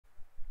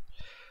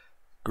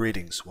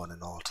Greetings, one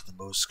and all, to the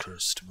most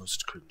cursed,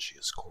 most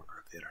cringiest corner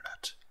of the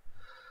internet.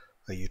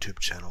 A YouTube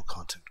channel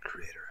content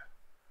creator,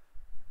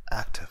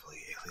 actively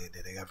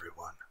alienating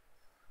everyone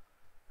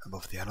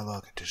above the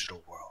analog and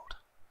digital world.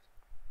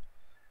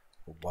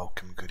 Well,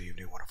 welcome, good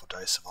evening, wonderful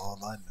dice of all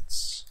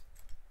alignments.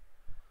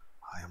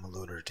 I am a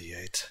Lunar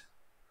D8.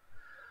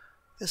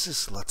 This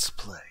is Let's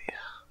Play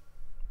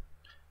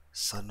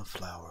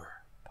Sunflower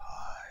Pie.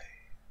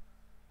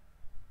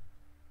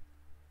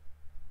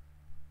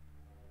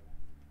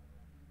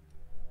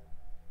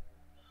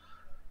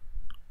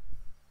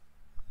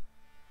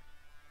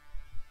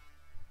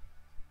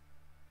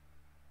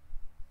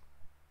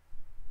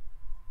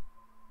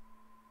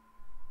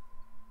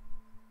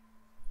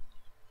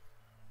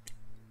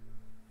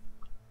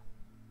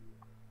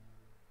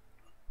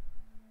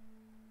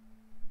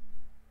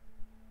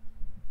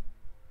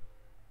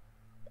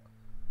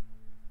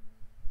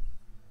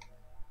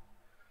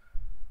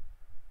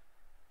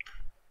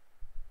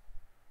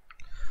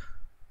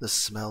 The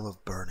smell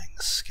of burning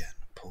skin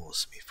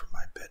pulls me from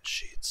my bed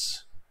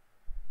sheets.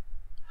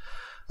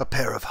 A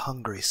pair of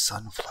hungry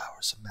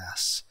sunflowers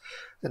amass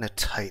in a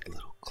tight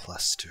little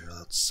cluster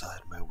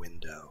outside my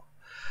window.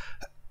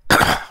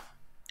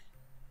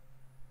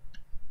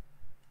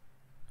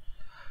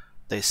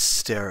 They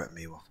stare at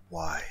me with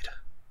wide,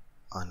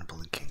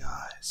 unblinking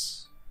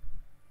eyes.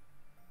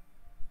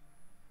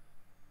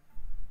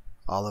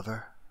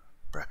 Oliver,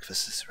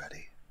 breakfast is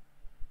ready.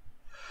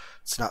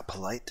 It's not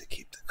polite to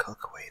keep the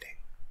cook waiting.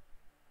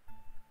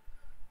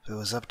 If it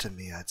was up to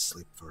me, I'd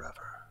sleep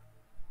forever.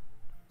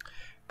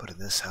 But in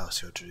this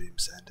house, your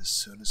dreams end as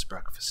soon as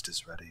breakfast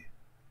is ready.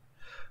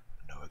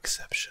 No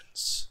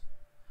exceptions.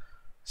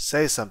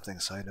 Say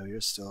something so I know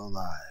you're still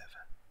alive.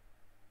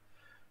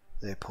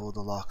 They pulled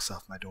the locks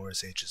off my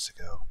doors ages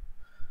ago,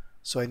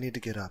 so I need to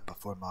get up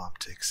before Mom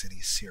takes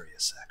any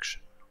serious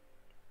action.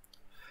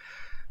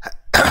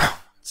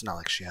 It's not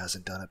like she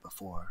hasn't done it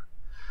before,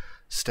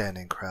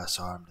 standing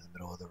cross-armed in the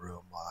middle of the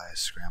room while I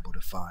scramble to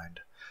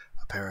find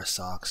a pair of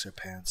socks or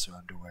pants or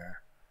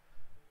underwear.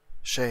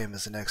 Shame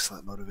is an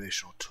excellent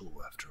motivational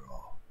tool, after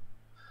all.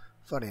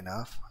 Funny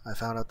enough, I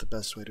found out the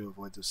best way to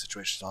avoid those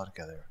situations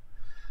altogether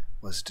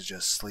was to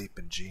just sleep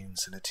in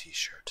jeans and a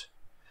t-shirt.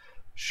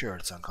 Sure,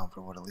 it's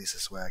uncomfortable, but at least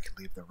this way I can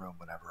leave the room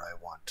whenever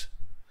I want.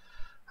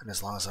 And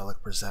as long as I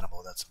look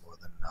presentable, that's more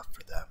than enough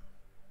for them.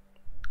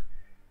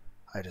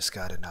 I just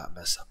gotta not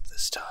mess up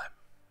this time.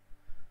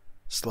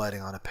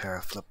 Sliding on a pair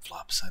of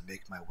flip-flops, I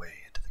make my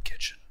way into the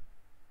kitchen.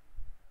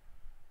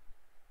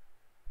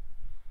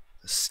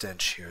 The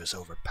stench here is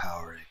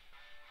overpowering,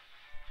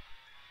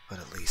 but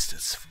at least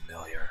it's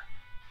familiar.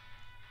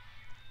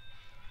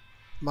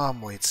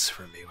 Mom waits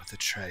for me with a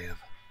tray of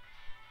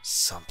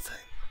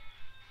something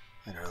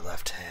in her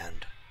left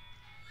hand.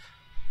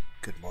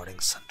 Good morning,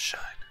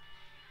 sunshine.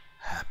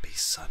 Happy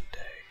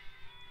Sunday.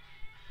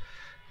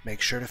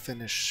 Make sure to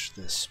finish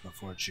this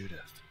before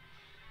Judith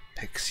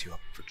picks you up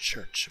for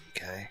church,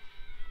 okay?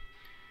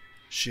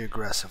 She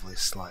aggressively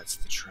slides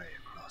the tray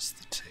across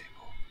the table.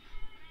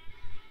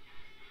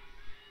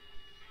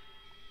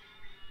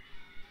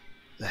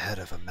 The head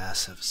of a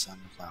massive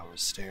sunflower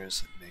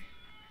stares at me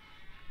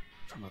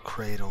from a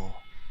cradle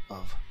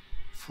of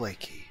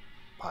flaky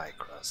pie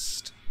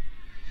crust.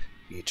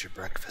 Eat your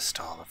breakfast,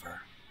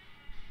 Oliver.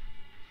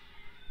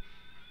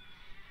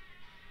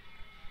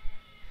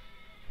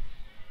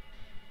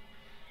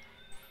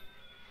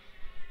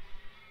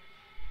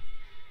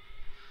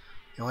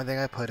 The only thing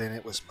I put in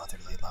it was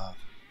motherly love.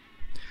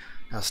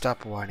 Now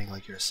stop whining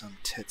like you're some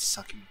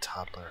tit-sucking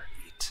toddler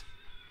and eat.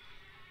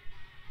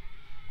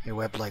 A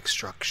web-like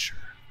structure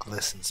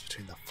glistens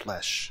between the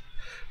flesh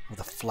of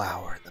the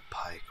flour and the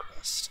pie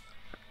crust.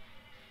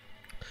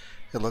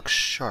 It looks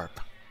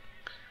sharp,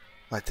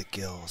 like the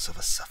gills of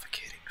a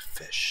suffocating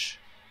fish.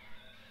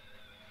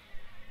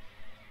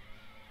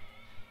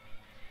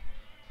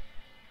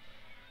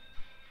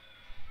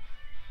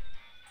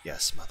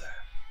 Yes, Mother.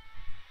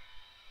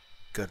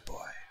 Good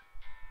boy.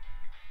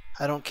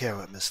 I don't care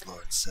what Miss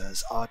Lawrence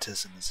says.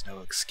 Autism is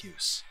no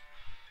excuse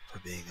for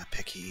being a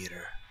picky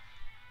eater.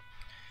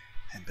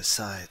 And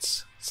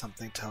besides,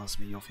 something tells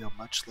me you'll feel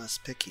much less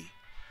picky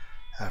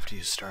after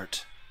you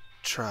start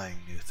trying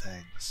new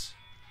things.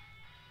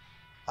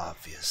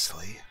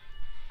 Obviously.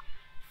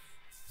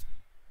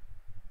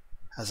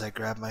 As I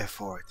grab my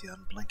fork, the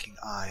unblinking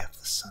eye of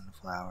the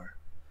sunflower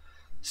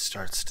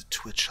starts to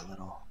twitch a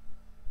little.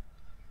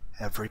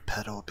 Every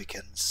petal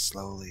begins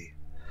slowly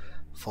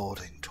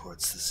folding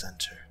towards the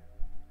center.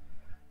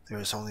 There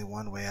is only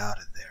one way out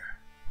of there.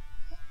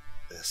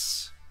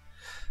 This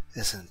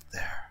isn't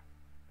there.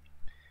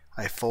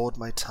 I fold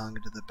my tongue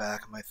into the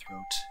back of my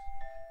throat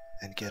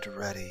and get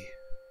ready.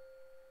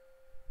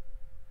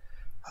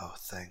 Oh,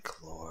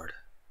 thank Lord.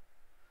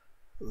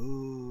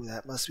 Ooh,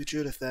 that must be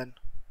Judith then.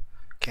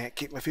 Can't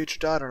keep my future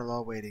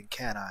daughter-in-law waiting,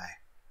 can I?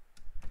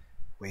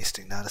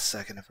 Wasting not a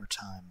second of her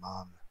time,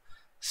 Mom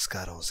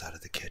scuttles out of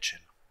the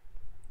kitchen.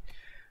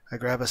 I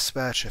grab a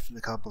spatula from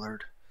the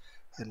cupboard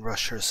and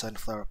rush her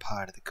sunflower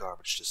pie to the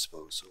garbage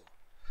disposal.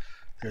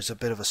 There's a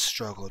bit of a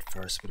struggle at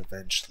first, but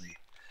eventually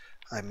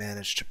I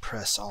manage to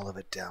press all of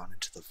it down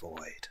into the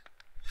void.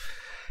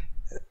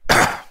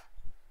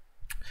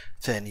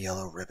 Thin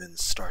yellow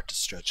ribbons start to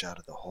stretch out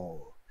of the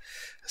hole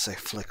as I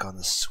flick on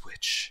the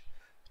switch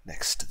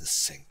next to the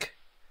sink.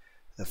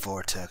 The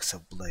vortex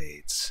of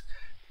blades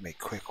make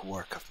quick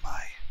work of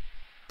my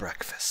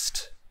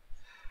breakfast.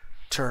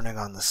 Turning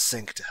on the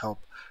sink to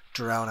help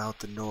drown out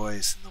the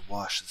noise in the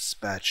wash of the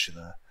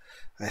spatula,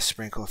 I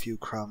sprinkle a few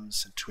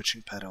crumbs and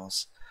twitching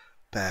petals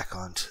back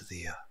onto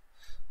the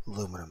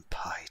aluminum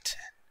pie tin.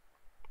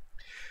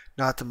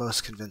 Not the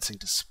most convincing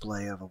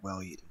display of a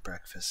well-eaten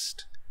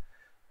breakfast,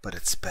 but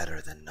it's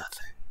better than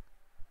nothing.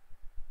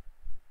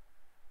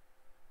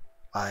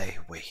 I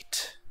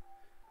wait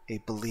a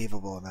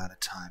believable amount of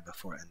time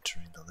before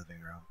entering the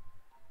living room.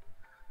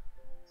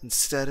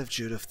 Instead of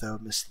Judith, though,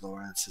 Miss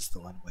Lawrence is the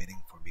one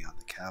waiting for me on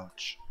the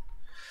couch.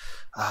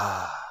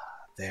 Ah,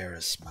 there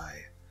is my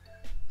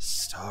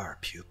star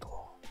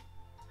pupil.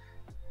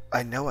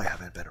 I know I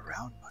haven't been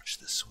around much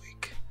this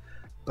week,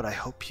 but I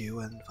hope you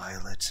and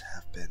Violet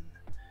have been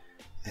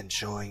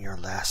enjoying your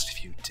last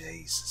few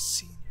days as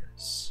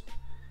seniors.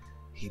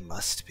 He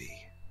must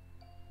be,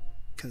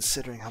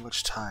 considering how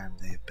much time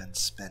they have been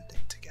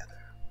spending together.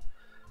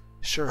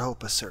 Sure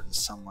hope a certain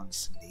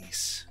someone's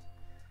niece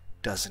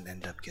doesn't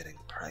end up getting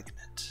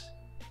pregnant.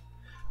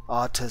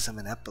 Autism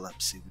and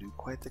epilepsy would do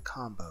quite the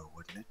combo,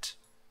 wouldn't it?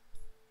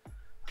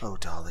 Oh,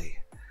 Dolly,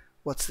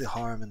 what's the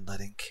harm in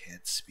letting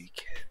kids be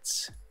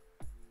kids?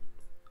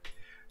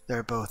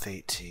 They're both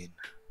 18.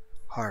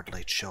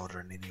 Hardly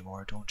children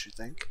anymore, don't you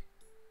think?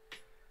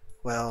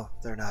 Well,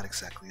 they're not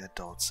exactly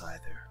adults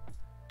either.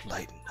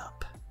 Lighten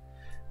up.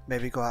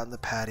 Maybe go out in the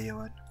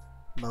patio and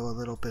mow a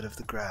little bit of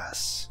the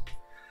grass.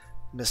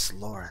 Miss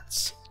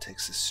Lawrence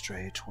takes a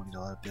stray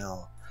 $20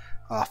 bill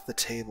off the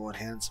table and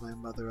hands my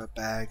mother a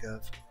bag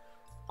of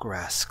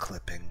grass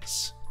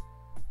clippings.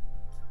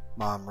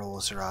 Mom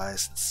rolls her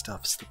eyes and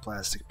stuffs the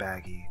plastic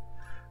baggie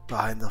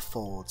behind the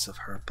folds of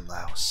her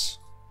blouse.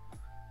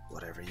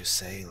 Whatever you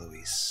say,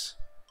 Louise.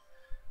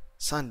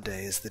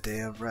 Sunday is the day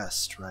of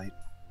rest, right?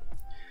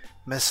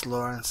 Miss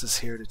Lawrence is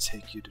here to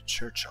take you to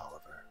church,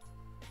 Oliver.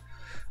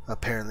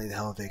 Apparently the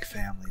Helvig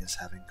family is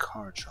having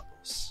car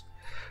troubles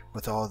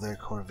with all their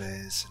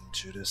Corvettes and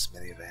Judith's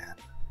minivan.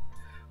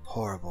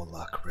 Horrible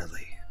luck,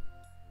 really.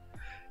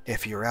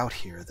 If you're out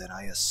here, then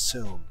I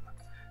assume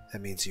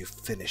that means you've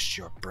finished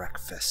your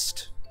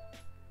breakfast.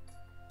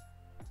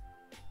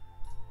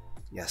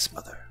 Yes,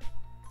 Mother.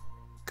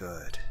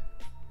 Good.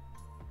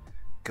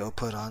 Go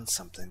put on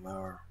something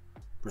more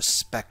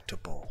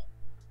respectable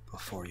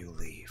before you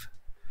leave.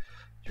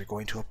 You're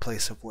going to a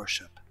place of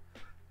worship,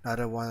 not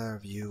a one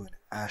of you and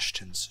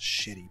Ashton's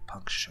shitty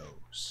punk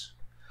shows.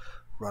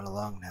 Run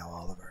along now,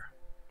 Oliver.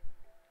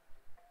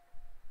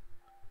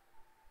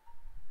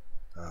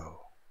 Oh,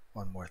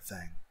 one more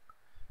thing.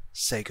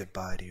 Say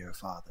goodbye to your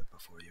father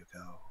before you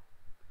go.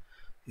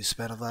 You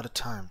spent a lot of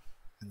time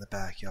in the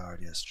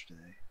backyard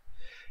yesterday.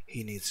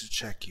 He needs to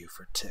check you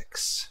for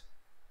ticks.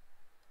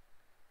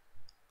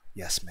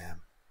 Yes,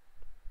 ma'am.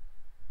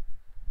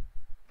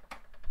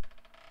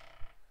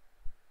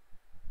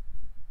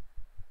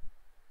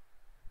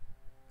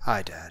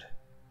 Hi, Dad.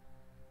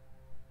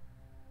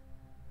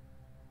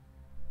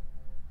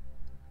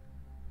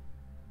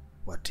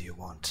 What do you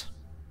want?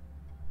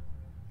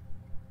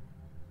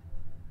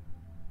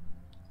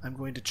 I'm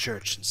going to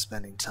church and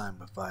spending time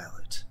with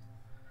Violet.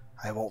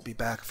 I won't be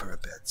back for a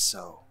bit,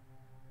 so...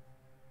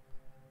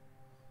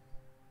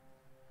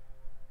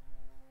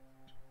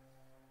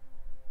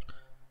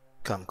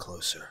 Come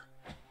closer.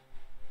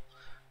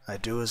 I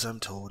do as I'm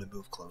told and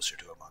move closer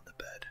to him on the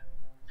bed.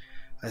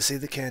 I see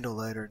the candle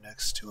lighter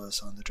next to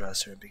us on the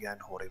dresser and began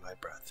holding my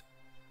breath.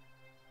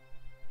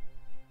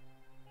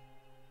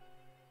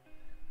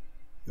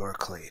 You're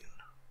clean.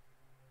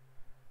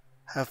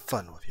 Have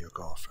fun with your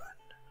girlfriend.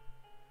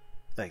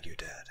 Thank you,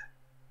 Dad.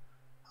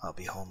 I'll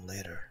be home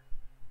later.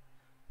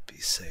 Be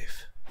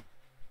safe.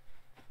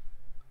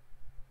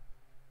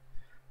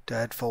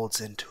 Dad folds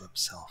into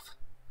himself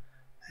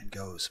and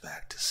goes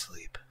back to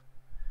sleep.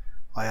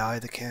 I eye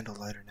the candle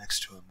lighter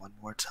next to him one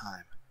more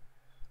time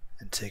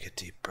and take a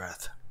deep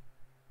breath.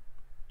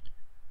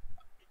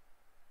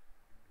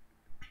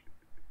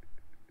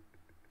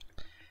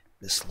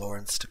 Miss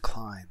Lawrence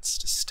declines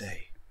to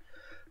stay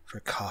for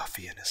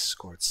coffee and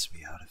escorts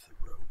me out of the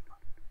room.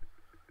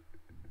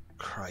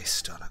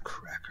 Christ on a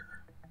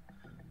cracker.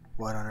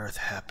 What on earth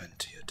happened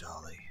to you,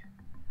 Dolly?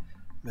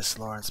 Miss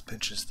Lawrence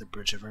pinches the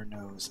bridge of her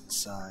nose and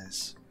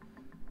sighs.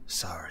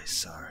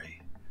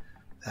 Sorry.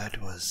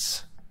 That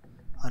was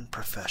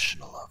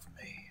unprofessional of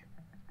me.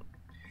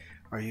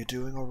 Are you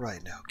doing all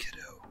right now,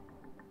 kiddo?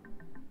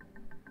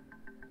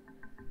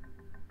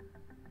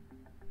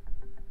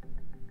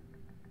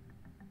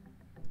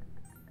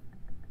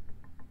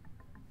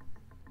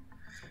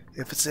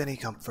 If it's any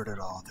comfort at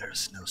all,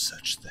 there's no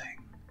such thing.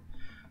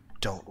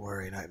 Don't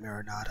worry, nightmare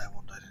or not, I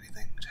won't let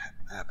anything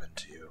happen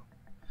to you.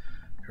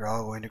 You're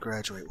all going to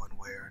graduate one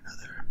way or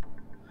another.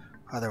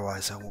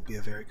 Otherwise, I won't be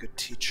a very good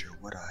teacher,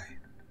 would I?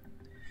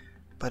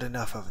 But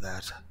enough of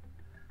that.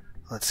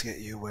 Let's get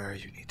you where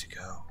you need to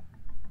go.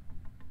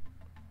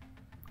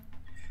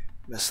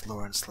 Miss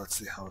Lawrence lets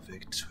the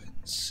Helvig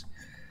twins,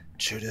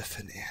 Judith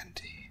and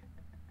Andy,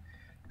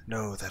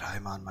 know that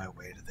I'm on my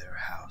way to their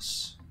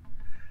house.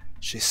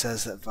 She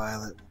says that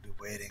Violet will be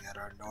waiting at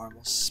our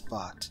normal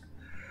spot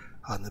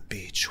on the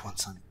beach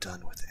once I'm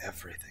done with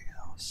everything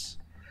else.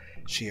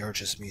 She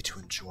urges me to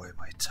enjoy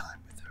my time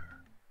with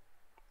her.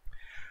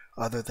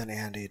 Other than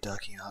Andy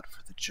ducking out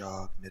for the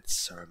jog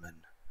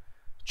mid-sermon,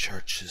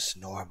 church is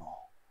normal,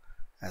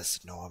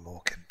 as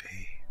normal can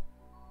be.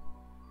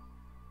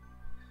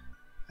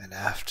 And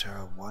after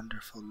a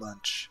wonderful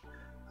lunch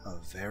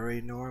of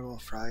very normal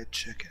fried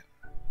chicken,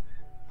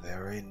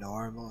 very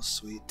normal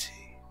sweet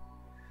tea,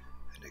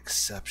 and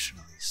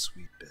exceptionally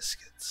sweet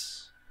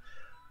biscuits,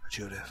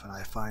 Judith and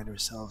I find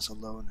ourselves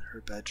alone in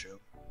her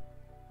bedroom.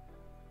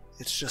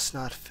 It's just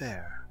not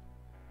fair.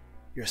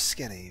 You're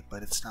skinny,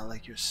 but it's not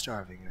like you're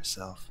starving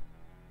yourself.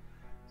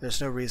 There's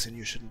no reason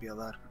you shouldn't be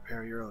allowed to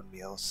prepare your own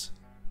meals.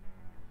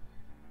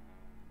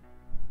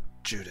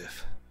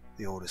 Judith,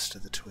 the oldest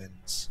of the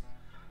twins,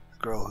 the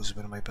girl who's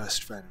been my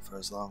best friend for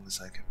as long as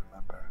I can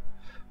remember.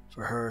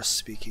 For her,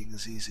 speaking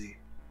is easy.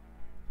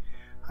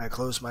 I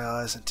close my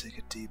eyes and take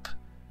a deep,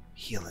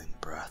 healing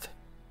breath.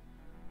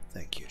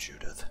 Thank you,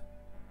 Judith.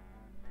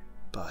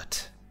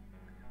 But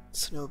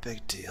it's no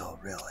big deal,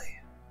 really.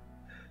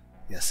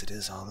 Yes, it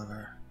is,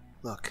 Oliver.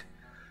 Look,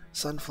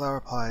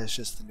 sunflower pie is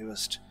just the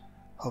newest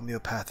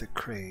homeopathic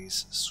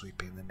craze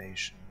sweeping the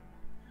nation.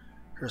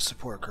 Her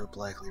support group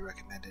likely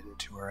recommended it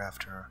to her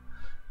after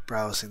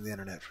browsing the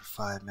internet for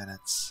 5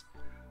 minutes.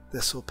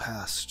 This will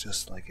pass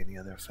just like any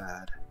other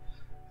fad.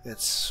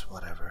 It's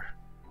whatever.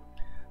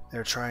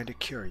 They're trying to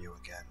cure you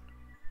again.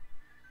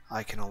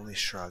 I can only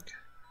shrug.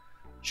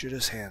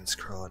 Judith's hands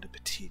curl into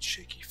petite,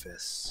 shaky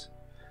fists.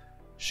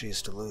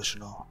 She's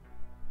delusional.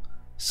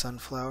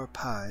 Sunflower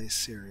pie,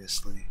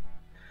 seriously.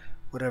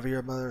 Whatever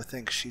your mother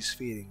thinks she's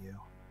feeding you,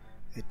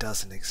 it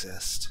doesn't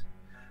exist.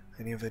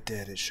 And if it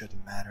did, it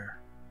shouldn't matter.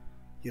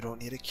 You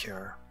don't need a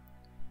cure.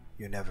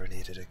 You never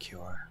needed a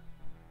cure.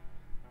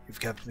 You've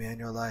kept me in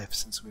your life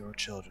since we were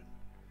children,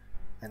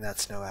 and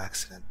that's no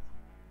accident.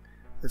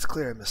 It's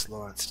clear Miss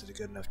Lawrence did a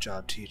good enough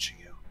job teaching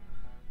you.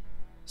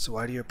 So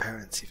why do your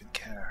parents even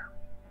care?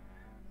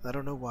 I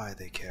don't know why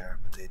they care,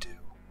 but they do.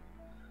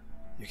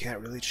 You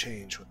can't really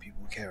change what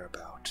people care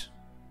about.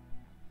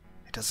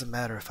 It doesn't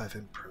matter if I've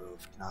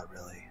improved, not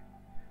really.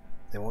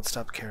 They won't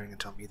stop caring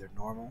until I'm either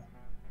normal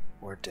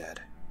or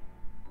dead.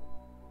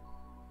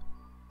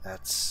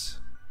 That's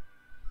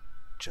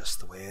just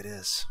the way it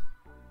is.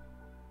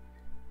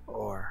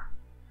 Or,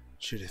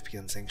 Judith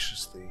begins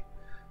anxiously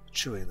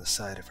chewing the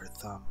side of her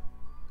thumb.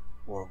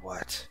 Or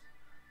what?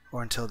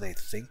 Or until they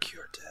think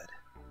you're dead.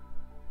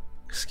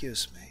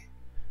 Excuse me.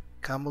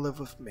 Come live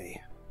with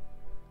me.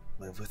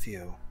 Live with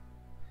you.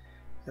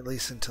 At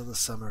least until the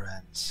summer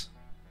ends,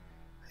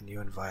 and you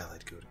and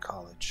Violet go to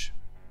college.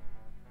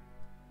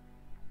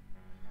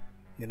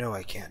 You know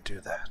I can't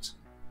do that.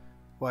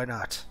 Why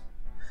not?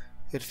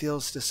 It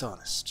feels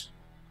dishonest.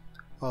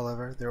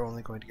 Oliver, they're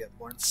only going to get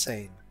more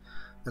insane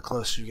the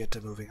closer you get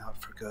to moving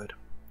out for good.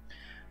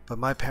 But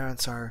my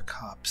parents are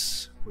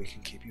cops. We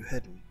can keep you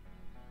hidden.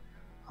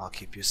 I'll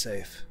keep you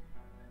safe.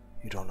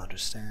 You don't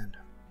understand.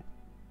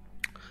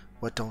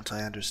 What don't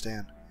I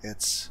understand?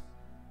 It's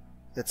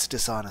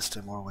dishonest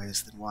in more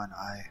ways than one.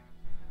 I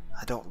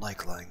don't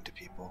like lying to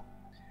people.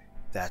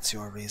 That's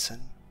your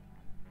reason?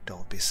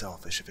 Don't be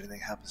selfish. If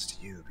anything happens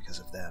to you because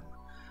of them,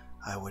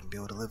 I wouldn't be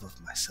able to live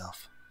with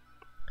myself.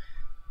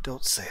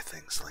 Don't say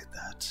things like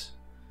that.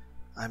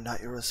 I'm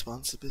not your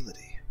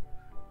responsibility.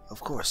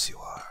 Of course you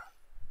are.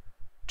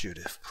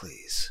 Judith,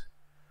 please.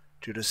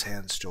 Judith's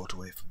hands jolt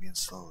away from me and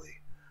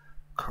slowly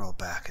curl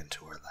back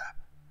into her lap.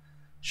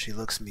 She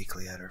looks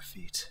meekly at her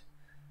feet.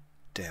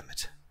 Damn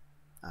it.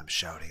 I'm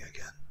shouting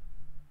again.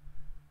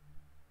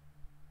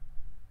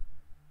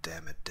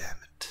 Damn it, damn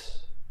it.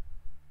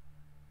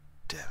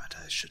 Damn it,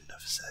 I shouldn't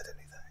have said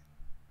anything.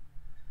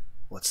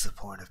 What's the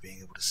point of being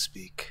able to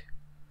speak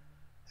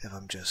if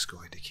I'm just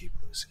going to keep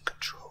losing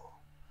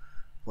control?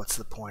 What's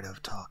the point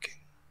of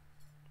talking?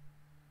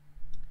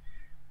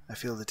 I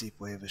feel the deep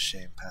wave of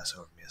shame pass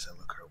over me as I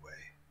look her way.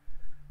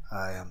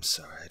 I am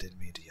sorry, I didn't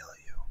mean to yell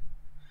at you.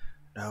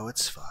 No,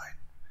 it's fine.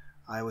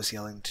 I was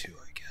yelling too,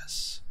 I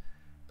guess.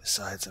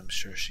 Besides, I'm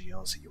sure she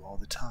yells at you all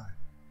the time.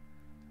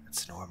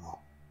 It's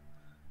normal.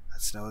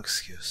 That's no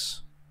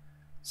excuse.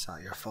 It's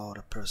not your fault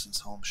a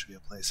person's home should be a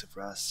place of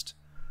rest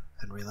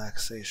and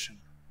relaxation.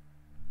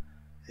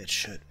 It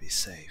should be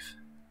safe.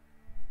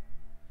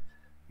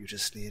 You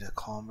just need a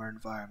calmer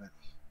environment,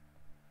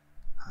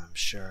 I'm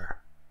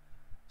sure.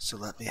 So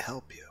let me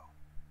help you.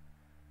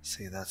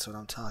 See, that's what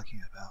I'm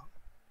talking about.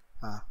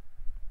 Huh?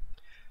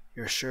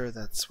 You're sure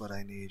that's what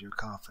I need. You're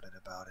confident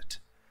about it.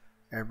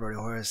 Everybody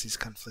always has these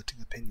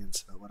conflicting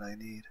opinions about what I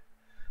need.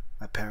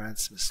 My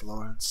parents, Miss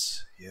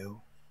Lawrence,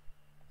 you.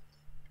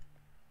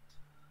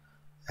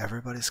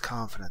 Everybody's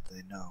confident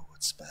they know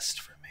what's best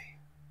for me.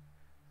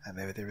 And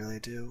maybe they really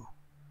do.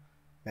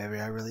 Maybe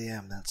I really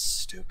am that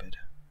stupid.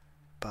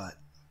 But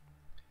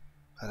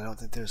And I don't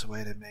think there's a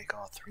way to make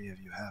all three of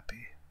you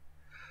happy.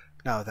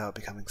 Not without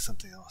becoming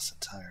something else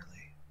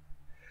entirely.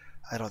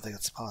 I don't think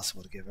it's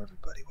possible to give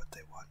everybody what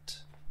they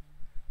want.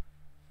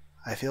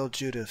 I feel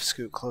Judith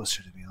scoot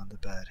closer to me on the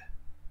bed.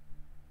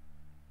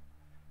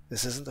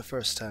 This isn't the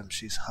first time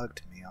she's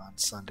hugged me on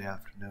Sunday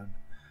afternoon,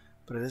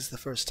 but it is the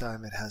first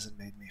time it hasn't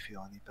made me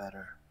feel any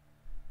better.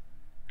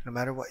 No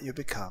matter what you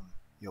become,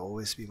 you'll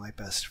always be my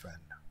best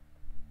friend.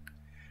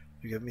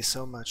 You give me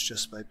so much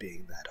just by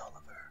being that,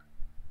 Oliver.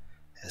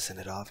 Isn't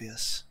it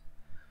obvious?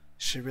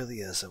 She really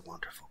is a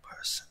wonderful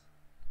person.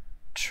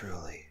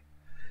 Truly,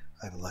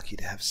 I'm lucky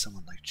to have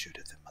someone like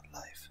Judith in my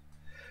life.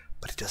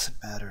 But it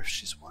doesn't matter if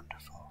she's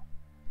wonderful.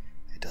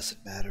 It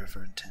doesn't matter if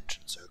her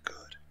intentions are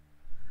good.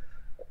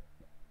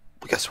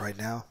 Because right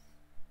now,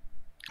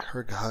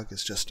 her hug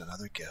is just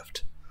another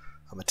gift,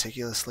 a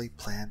meticulously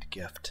planned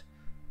gift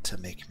to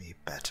make me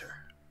better.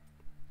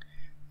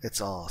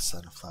 It's all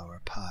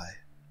sunflower pie,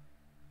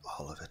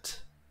 all of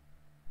it.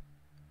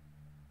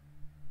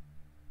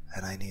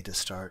 And I need to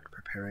start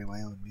preparing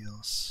my own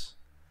meals,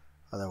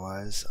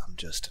 otherwise I'm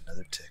just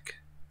another tick.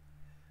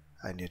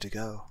 I need to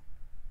go.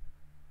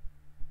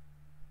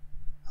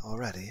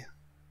 Already?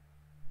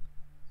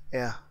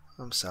 Yeah,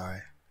 I'm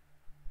sorry.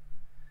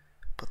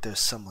 But there's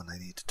someone I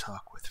need to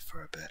talk with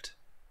for a bit.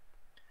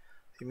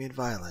 You mean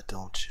Violet,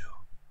 don't you?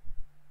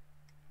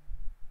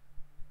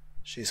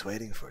 She's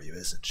waiting for you,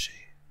 isn't she?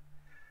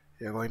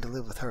 You're going to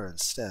live with her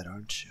instead,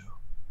 aren't you?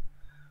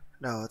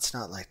 No, it's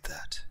not like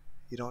that.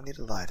 You don't need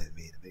to lie to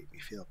me to make me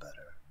feel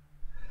better.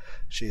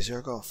 She's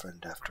your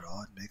girlfriend, after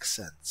all. It makes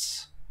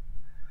sense.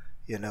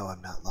 You know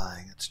I'm not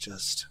lying. It's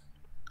just...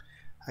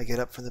 I get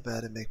up from the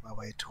bed and make my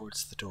way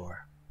towards the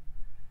door.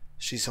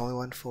 She's the only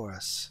one for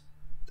us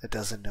that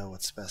doesn't know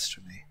what's best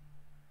for me.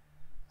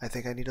 I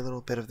think I need a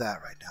little bit of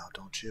that right now,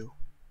 don't you?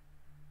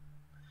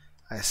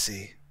 I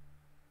see.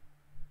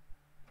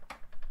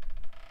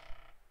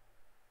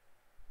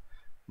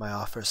 My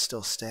offer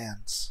still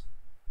stands.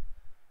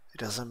 It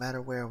doesn't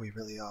matter where we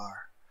really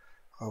are,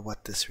 or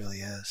what this really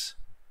is.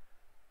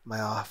 My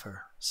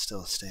offer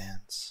still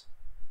stands.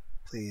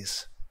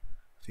 Please,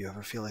 if you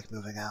ever feel like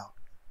moving out,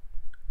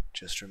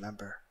 just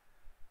remember,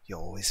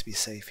 you'll always be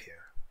safe here.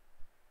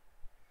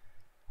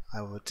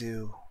 I will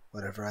do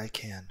whatever I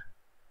can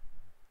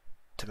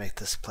to make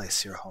this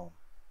place your home.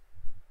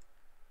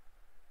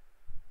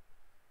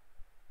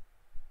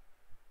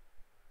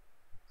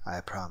 I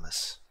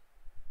promise.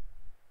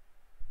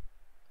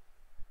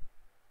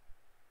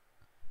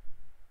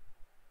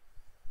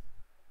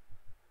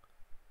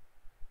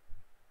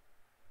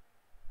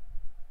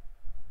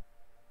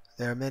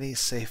 There are many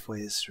safe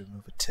ways to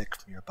remove a tick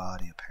from your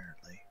body,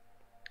 apparently.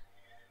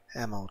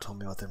 Emma told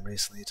me about them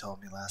recently. He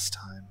told me last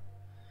time.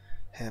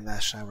 Him,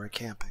 Ash, and I were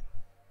camping.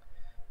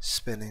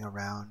 Spinning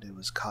around, it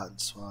was cotton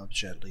swabs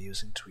gently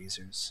using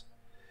tweezers.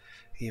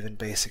 Even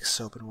basic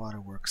soap and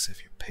water works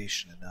if you're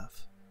patient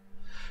enough.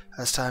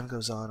 As time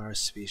goes on, our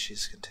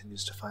species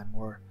continues to find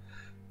more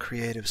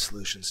creative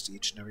solutions to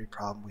each and every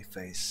problem we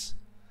face.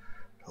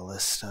 The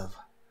list of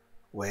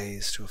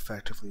ways to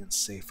effectively and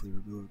safely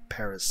remove a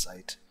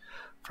parasite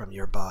from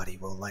your body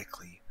will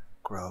likely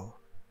grow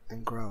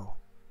and grow.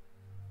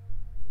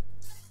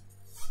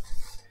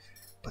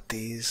 But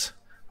these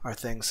are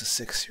things a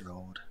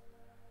 6-year-old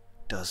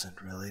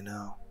doesn't really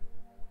know.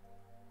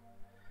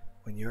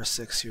 When you're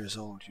 6 years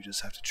old, you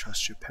just have to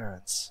trust your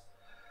parents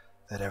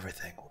that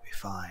everything will be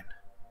fine.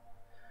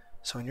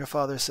 So when your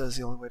father says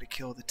the only way to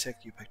kill the tick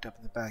you picked up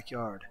in the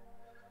backyard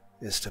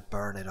is to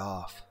burn it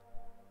off,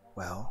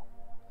 well,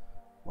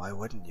 why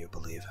wouldn't you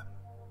believe him?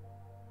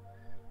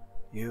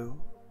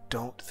 You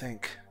don't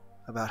think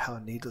about how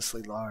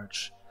needlessly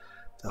large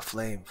the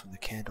flame from the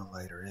candle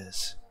lighter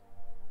is.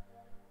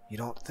 You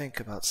don't think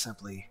about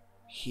simply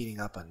heating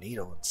up a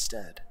needle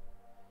instead.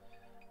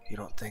 You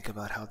don't think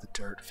about how the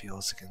dirt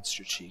feels against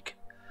your cheek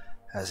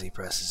as he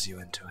presses you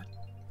into it.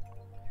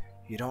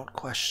 You don't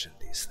question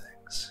these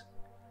things.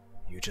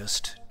 You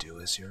just do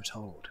as you're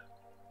told.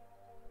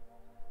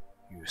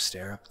 You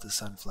stare up at the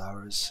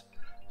sunflowers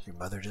your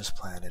mother just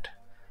planted,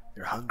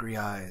 your hungry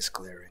eyes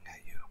glaring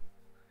at you,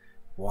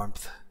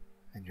 warmth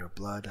in your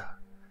blood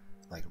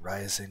like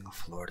rising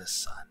Florida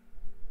sun.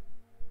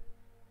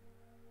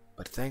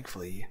 But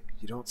thankfully,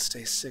 you don't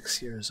stay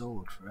 6 years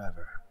old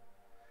forever.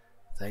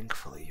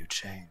 Thankfully, you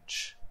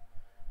change.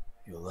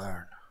 You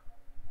learn.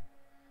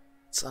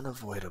 It's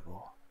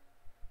unavoidable.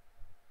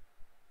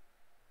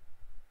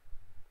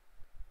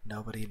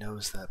 Nobody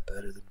knows that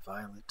better than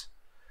Violet,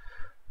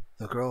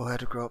 the girl who had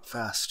to grow up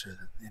faster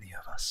than any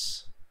of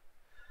us.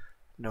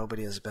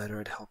 Nobody is better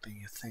at helping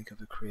you think of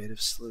a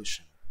creative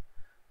solution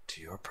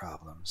to your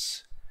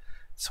problems.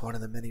 It's one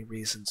of the many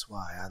reasons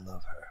why I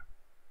love her.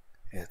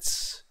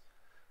 It's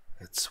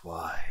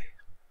why.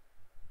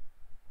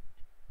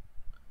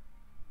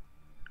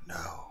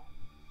 No.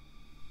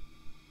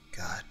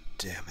 God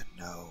damn it,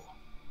 no.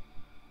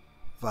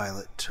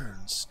 Violet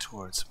turns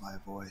towards my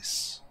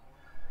voice.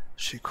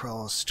 She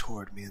crawls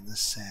toward me in the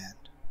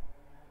sand,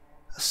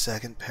 a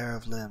second pair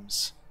of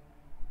limbs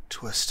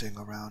twisting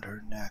around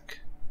her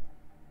neck.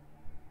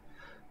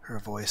 Her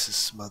voice is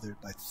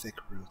smothered by thick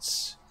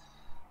roots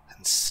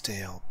and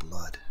stale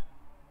blood.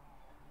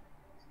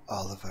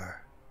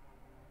 Oliver,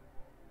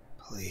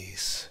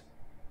 please,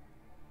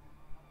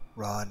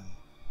 run.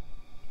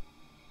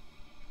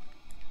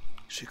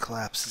 She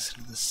collapses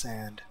into the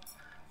sand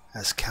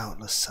as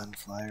countless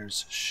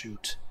sunflowers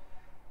shoot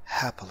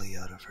happily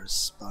out of her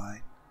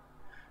spine.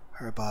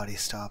 Her body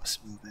stops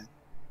moving,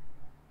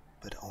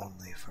 but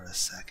only for a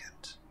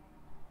second.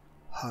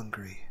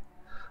 Hungry,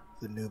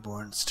 the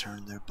newborns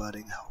turn their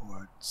budding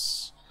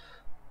hordes,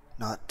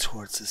 not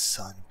towards the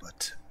sun, but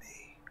to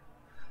me.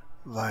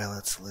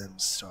 Violet's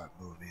limbs start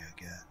moving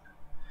again.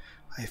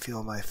 I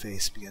feel my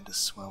face begin to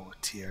swell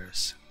with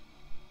tears.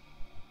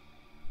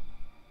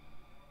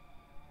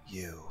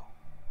 You.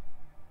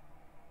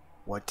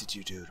 What did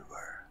you do to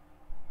her?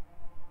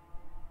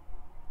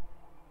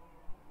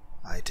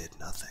 I did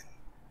nothing.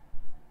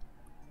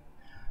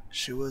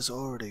 She was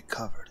already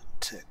covered in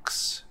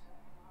ticks.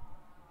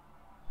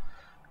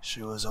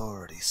 She was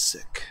already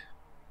sick.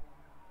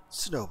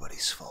 It's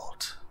nobody's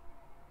fault.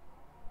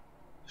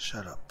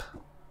 Shut up.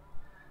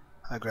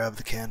 I grab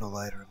the candle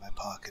lighter in my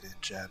pocket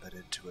and jab it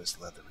into his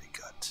leathery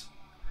gut.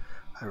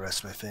 I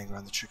rest my finger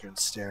on the trigger and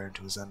stare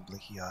into his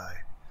unblinking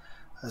eye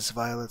as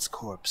Violet's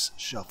corpse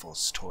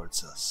shuffles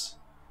towards us.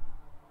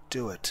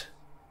 Do it.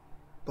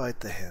 Bite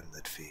the hand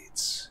that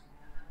feeds.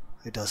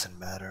 It doesn't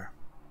matter.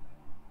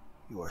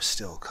 You are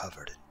still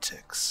covered in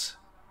ticks.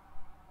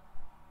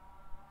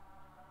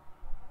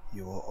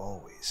 You will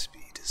always be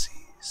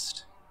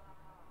diseased.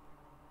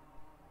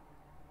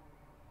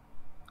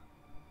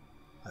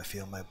 I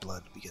feel my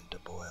blood begin to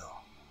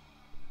boil.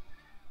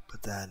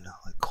 But then,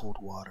 like cold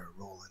water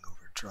rolling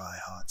over dry,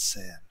 hot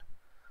sand,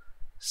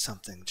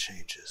 something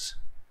changes.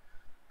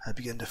 I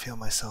begin to feel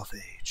myself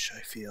age. I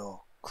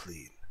feel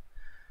clean.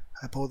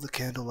 I pull the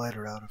candle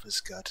lighter out of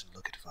his gut and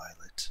look at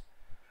Violet.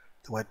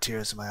 The wet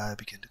tears in my eye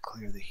begin to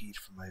clear the heat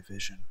from my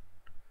vision.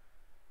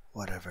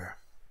 Whatever.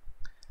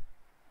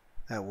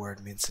 That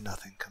word means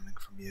nothing coming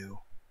from you.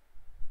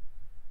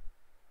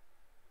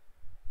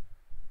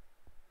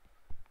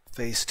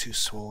 Face too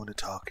swollen to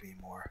talk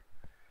anymore.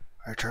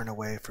 I turn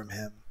away from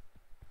him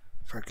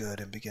for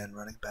good and begin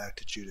running back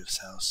to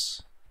Judith's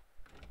house.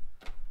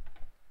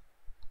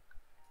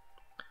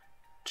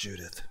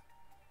 Judith.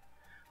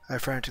 I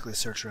frantically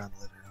search around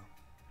the living room.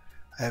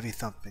 A heavy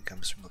thumping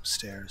comes from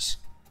upstairs.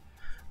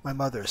 My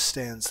mother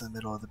stands in the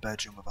middle of the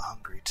bedroom with a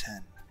hungry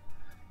tin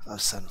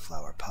of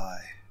sunflower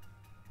pie.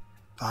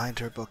 Behind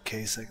her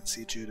bookcase I can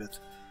see Judith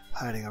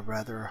hiding a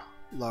rather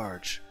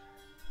large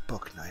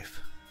book knife.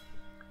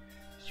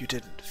 You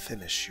didn't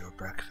finish your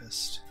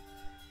breakfast.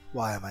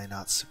 Why am I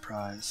not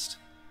surprised?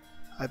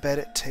 I bet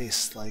it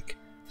tastes like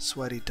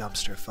sweaty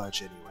dumpster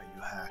fudge anyway,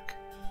 you hack.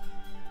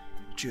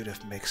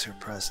 Judith makes her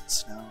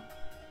presence known.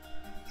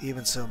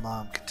 Even so,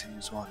 Mom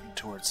continues walking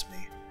towards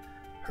me,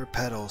 her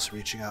petals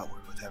reaching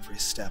outward with every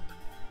step.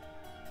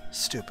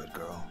 Stupid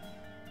girl.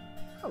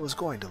 I was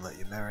going to let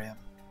you marry him,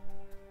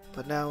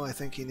 but now I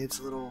think he needs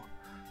a little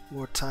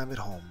more time at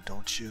home,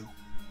 don't you?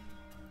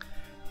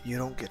 You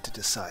don't get to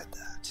decide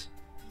that.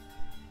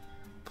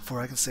 Before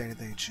I can say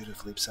anything,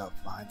 Judith leaps out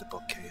from behind the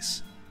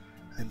bookcase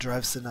and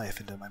drives the knife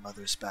into my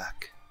mother's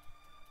back.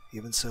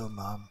 Even so,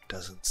 Mom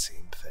doesn't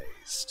seem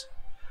fazed.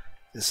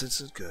 This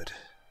isn't good.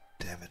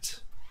 Damn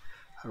it.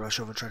 I rush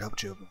over and try to help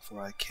Judith, but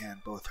before I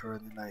can, both her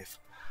and the knife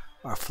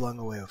are flung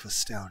away with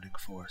astounding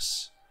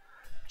force.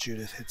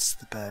 Judith hits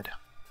the bed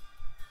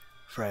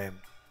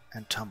frame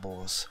and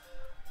tumbles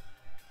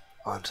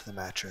onto the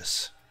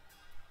mattress.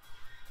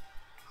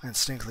 I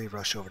instinctively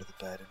rush over to the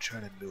bed and try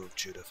to move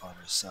Judith on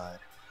her side.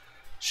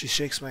 She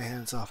shakes my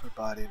hands off her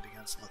body and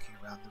begins looking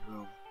around the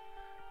room.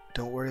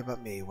 Don't worry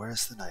about me.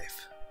 Where's the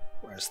knife?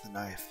 Where's the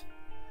knife?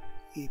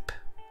 Eep.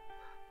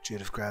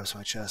 Judith grabs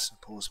my chest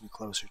and pulls me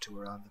closer to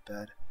her on the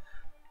bed.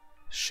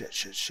 Shit.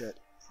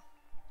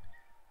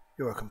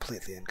 You are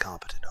completely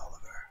incompetent,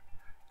 Oliver.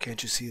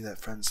 Can't you see that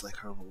friends like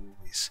her will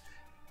always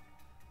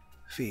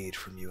feed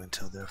from you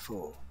until they're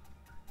full?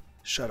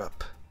 Shut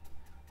up.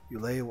 You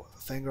lay a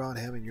finger on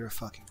him and you're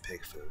fucking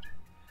pig food.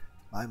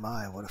 My,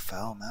 what a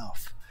foul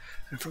mouth.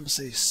 And from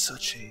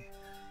such a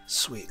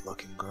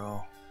sweet-looking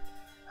girl.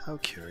 How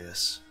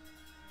curious.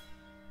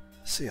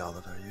 See,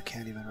 Oliver, you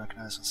can't even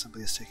recognize when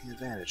somebody is taking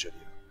advantage of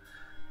you.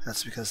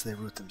 That's because they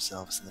root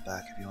themselves in the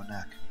back of your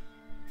neck.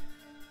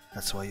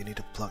 That's why you need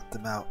to pluck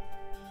them out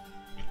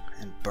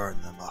and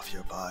burn them off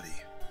your body.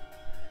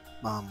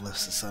 Mom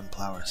lifts the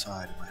sunflower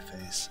side in my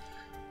face.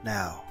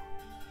 Now,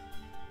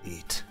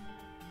 eat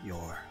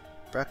your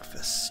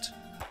breakfast.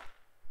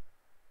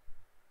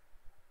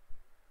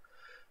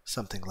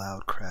 Something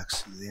loud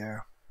cracks through the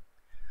air,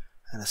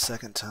 and a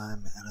second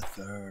time, and a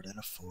third, and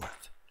a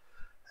fourth,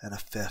 and a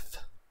fifth.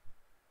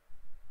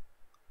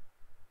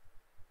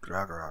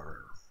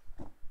 Grogger.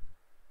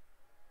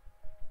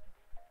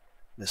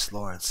 Miss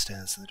Lawrence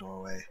stands in the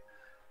doorway,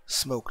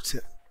 smoke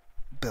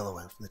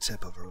billowing from the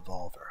tip of a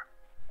revolver.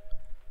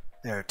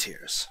 There are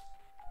tears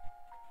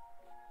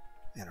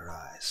in her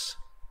eyes.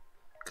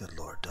 Good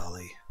Lord,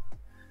 Dolly.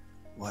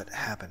 What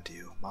happened to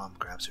you? Mom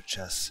grabs her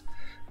chest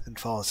then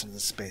falls into the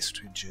space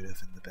between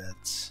Judith and the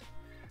beds.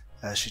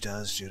 As she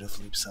does, Judith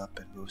leaps up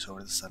and moves over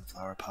to the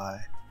sunflower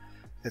pie.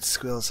 It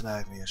squeals in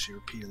agony as she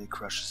repeatedly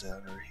crushes it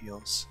under her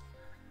heels.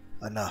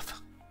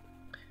 Enough.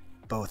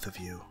 Both of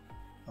you.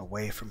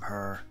 Away from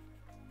her.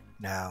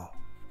 Now.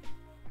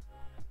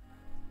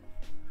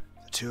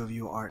 The two of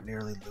you aren't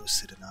nearly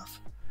lucid enough.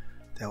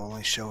 They'll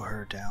only show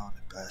her down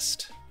at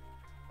best.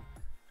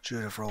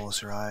 Judith rolls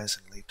her eyes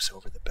and leaps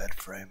over the bed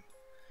frame.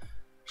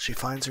 She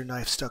finds her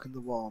knife stuck in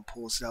the wall and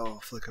pulls it out with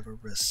a flick of her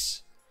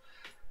wrists.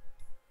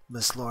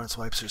 Miss Lawrence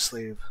wipes her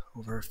sleeve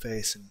over her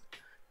face and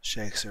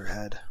shakes her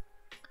head.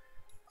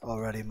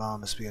 Already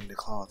Mom is beginning to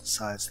claw at the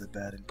sides of the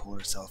bed and pull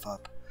herself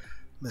up.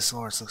 Miss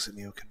Lawrence looks at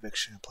me with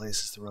conviction and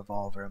places the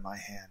revolver in my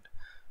hand.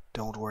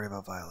 Don't worry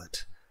about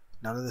Violet.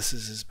 None of this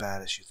is as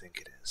bad as you think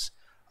it is.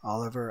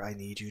 Oliver, I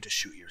need you to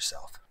shoot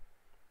yourself.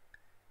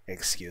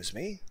 Excuse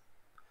me?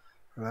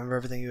 Remember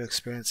everything you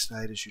experienced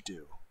tonight as you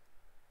do.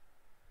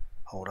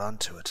 Hold on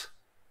to it.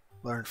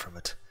 Learn from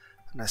it,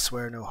 and I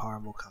swear no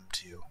harm will come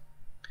to you.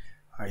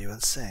 Are you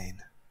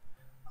insane?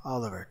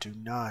 Oliver, do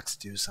not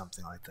do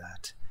something like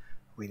that.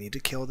 We need to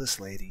kill this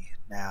lady,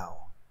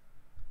 now.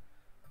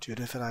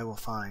 Judith and I will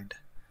find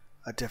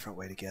a different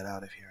way to get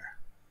out of here.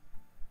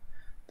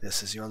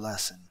 This is your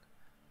lesson.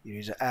 You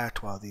need to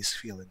act while these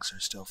feelings are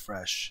still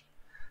fresh.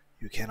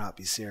 You cannot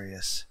be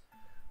serious.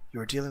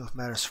 You are dealing with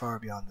matters far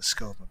beyond the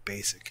scope of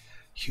basic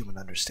human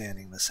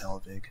understanding, Miss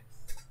Helvig.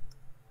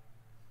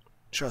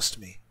 Trust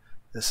me,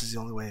 this is the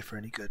only way for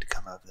any good to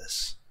come out of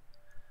this.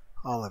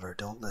 Oliver,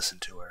 don't listen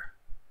to her.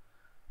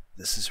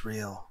 This is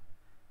real.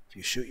 If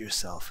you shoot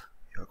yourself,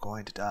 you're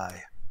going to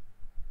die.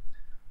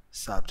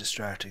 Stop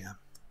distracting him.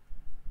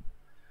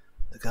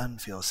 The gun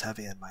feels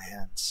heavy in my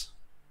hands.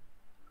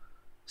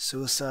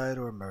 Suicide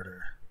or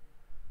murder.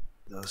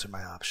 Those are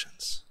my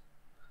options.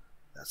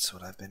 That's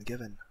what I've been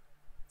given.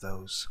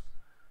 Those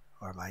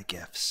are my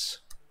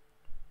gifts.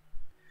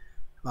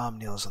 Mom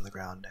kneels on the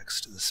ground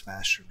next to the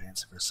smashed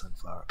remains of her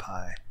sunflower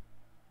pie.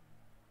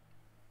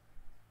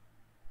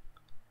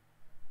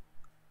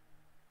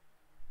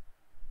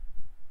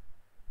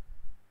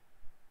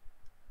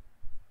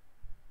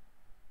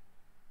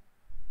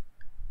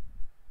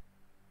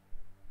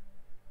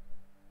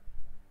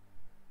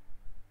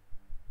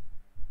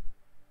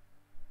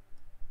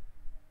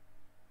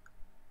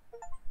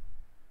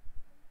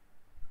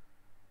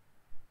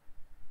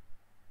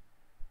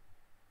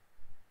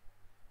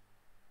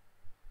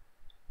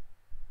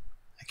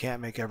 I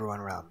can't make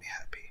everyone around me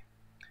happy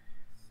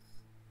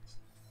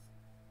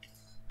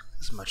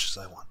as much as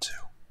I want to.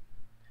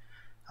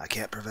 I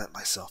can't prevent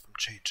myself from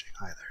changing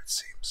either, it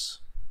seems.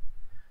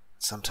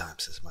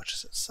 Sometimes, as much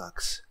as it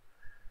sucks,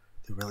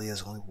 there really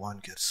is only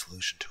one good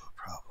solution to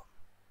a problem.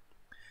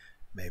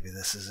 Maybe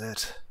this is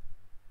it.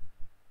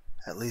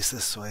 At least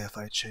this way, if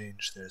I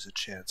change, there's a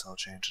chance I'll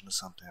change into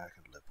something I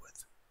can live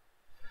with.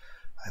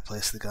 I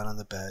place the gun on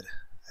the bed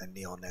and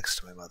kneel next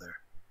to my mother.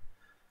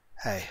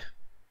 Hey.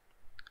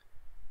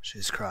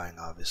 She's crying,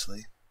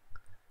 obviously.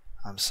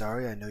 I'm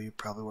sorry, I know you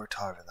probably worked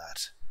hard on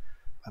that.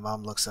 My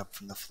mom looks up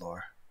from the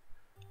floor.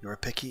 You're a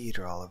picky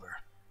eater, Oliver.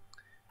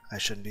 I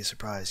shouldn't be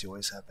surprised, you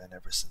always have been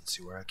ever since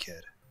you were a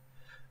kid.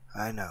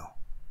 I know.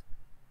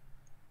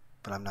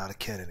 But I'm not a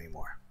kid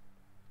anymore.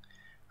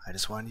 I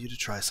just wanted you to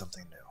try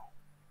something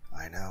new.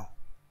 I know.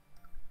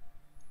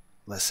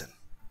 Listen,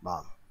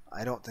 Mom,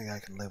 I don't think I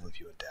can live with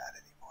you and Dad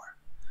anymore.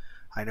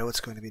 I know it's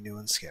going to be new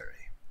and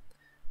scary,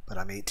 but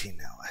I'm 18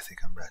 now. I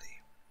think I'm ready.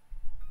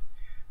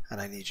 And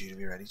I need you to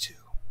be ready too.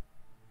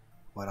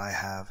 What I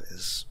have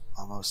is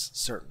almost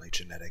certainly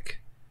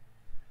genetic,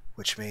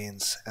 which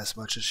means, as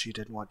much as she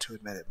didn't want to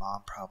admit it,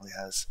 Mom probably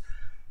has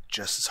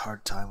just as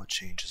hard a time with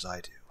change as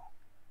I do.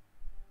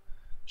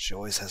 She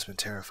always has been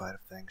terrified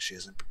of things she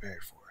isn't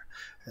prepared for,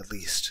 at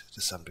least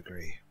to some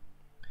degree.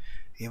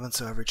 Even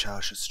so, every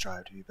child should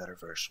strive to be a better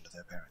version of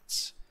their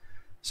parents.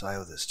 So I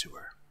owe this to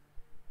her.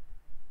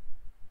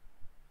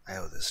 I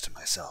owe this to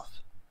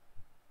myself.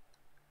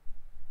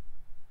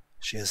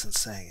 She isn't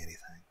saying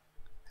anything.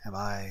 Am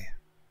I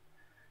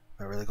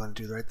really going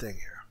to do the right thing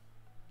here?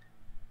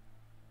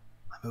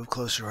 I move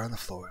closer to her on the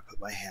floor and put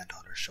my hand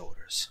on her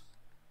shoulders.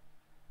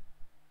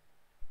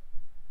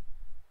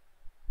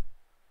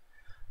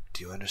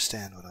 Do you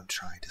understand what I'm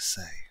trying to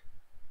say?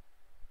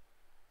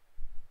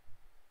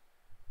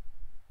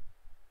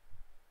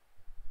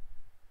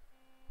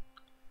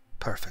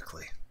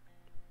 Perfectly.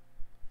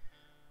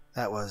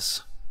 That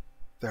was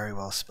very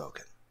well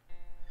spoken.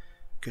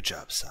 Good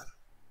job, son.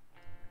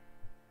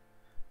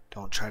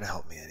 Don't try to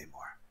help me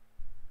anymore.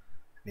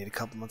 I need a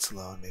couple months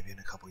alone, maybe in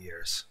a couple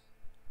years.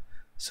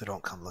 So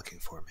don't come looking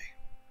for me.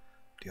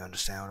 Do you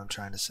understand what I'm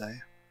trying to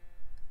say?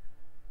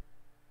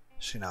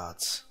 She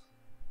nods.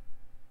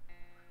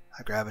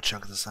 I grab a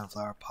chunk of the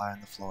sunflower pie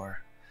on the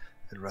floor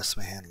and rest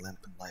my hand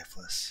limp and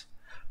lifeless.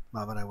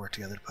 Mom and I work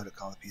together to put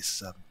all the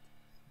pieces up and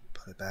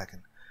put it back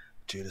in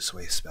Judith's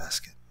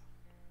wastebasket.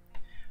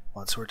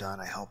 Once we're done,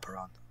 I help her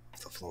on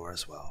the floor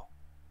as well.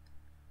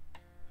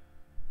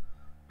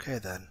 Okay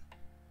then.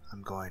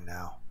 I'm going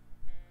now.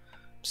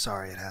 I'm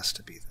sorry it has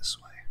to be this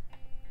way.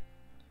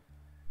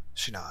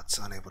 She nods,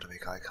 unable to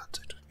make eye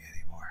contact with me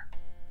anymore.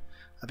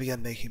 I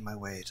begin making my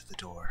way to the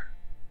door.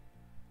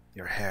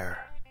 Your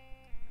hair.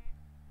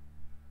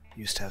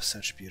 You used to have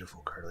such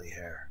beautiful curly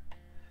hair.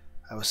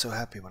 I was so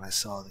happy when I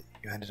saw that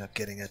you ended up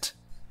getting it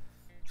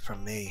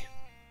from me.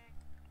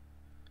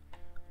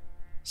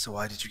 So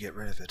why did you get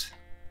rid of it?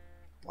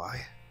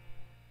 Why?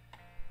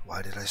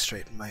 Why did I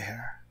straighten my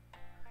hair?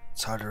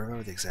 It's hard to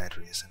remember the exact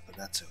reason, but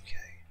that's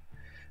okay.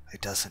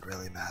 It doesn't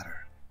really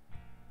matter.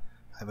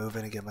 I move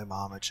in and give my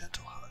mom a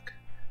gentle hug,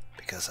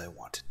 because I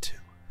wanted to.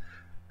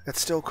 It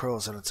still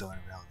curls on its own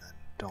every now and then,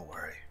 don't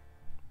worry.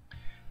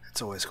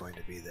 It's always going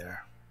to be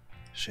there.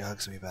 She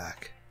hugs me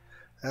back.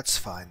 That's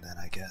fine then,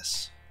 I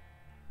guess.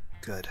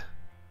 Good.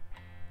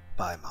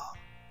 Bye, Mom.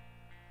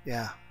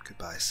 Yeah,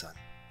 goodbye, son.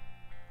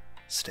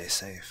 Stay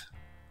safe.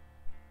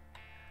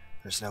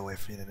 There's no way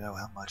for me to know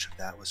how much of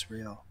that was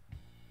real.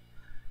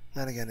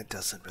 Then again, it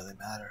doesn't really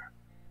matter.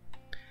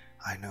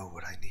 I know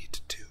what I need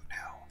to do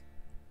now.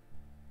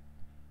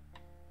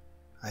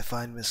 I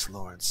find Miss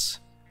Lawrence,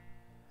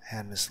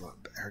 hand Miss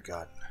Lawrence her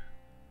gun.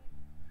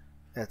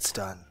 It's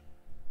done.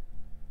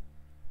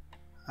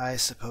 I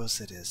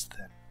suppose it is,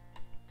 then.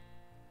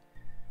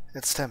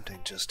 It's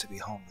tempting just to be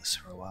homeless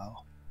for a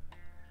while.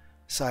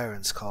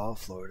 Sirens call,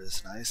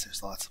 Florida's nice,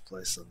 there's lots of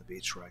places on the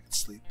beach where I can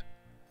sleep.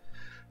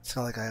 It's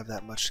not like I have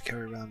that much to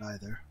carry around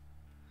either.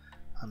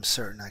 I'm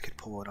certain I could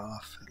pull it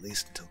off, at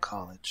least until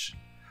college.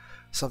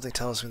 Something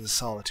tells me the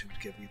solitude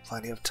would give me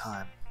plenty of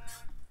time.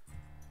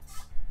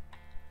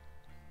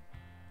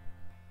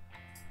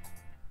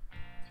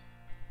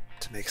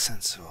 To make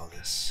sense of all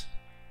this.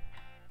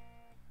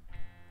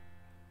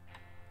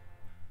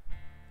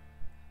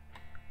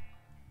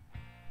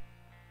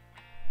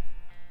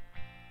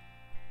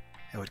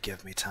 It would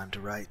give me time to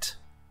write.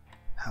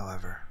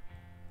 However,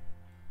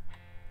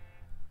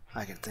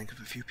 I can think of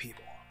a few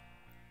people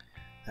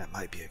that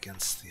might be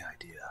against the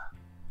idea.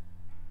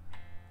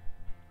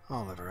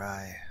 Oliver,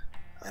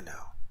 I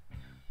know.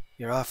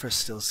 Your offer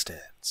still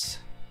stands.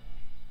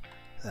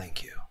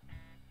 Thank you.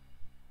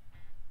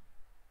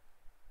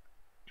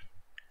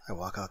 I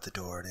walk out the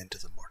door and into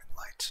the morning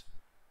light.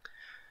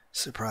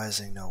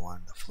 Surprising no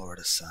one, the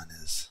Florida sun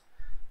is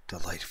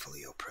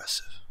delightfully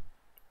oppressive.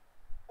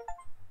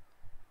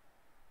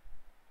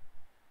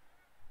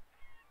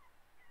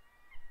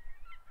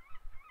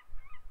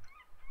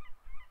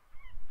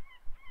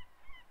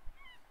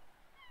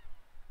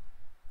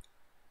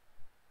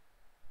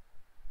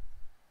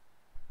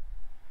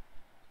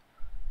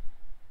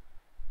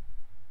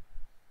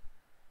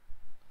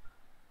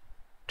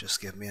 Just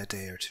give me a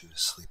day or two to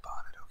sleep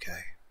on it,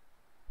 okay?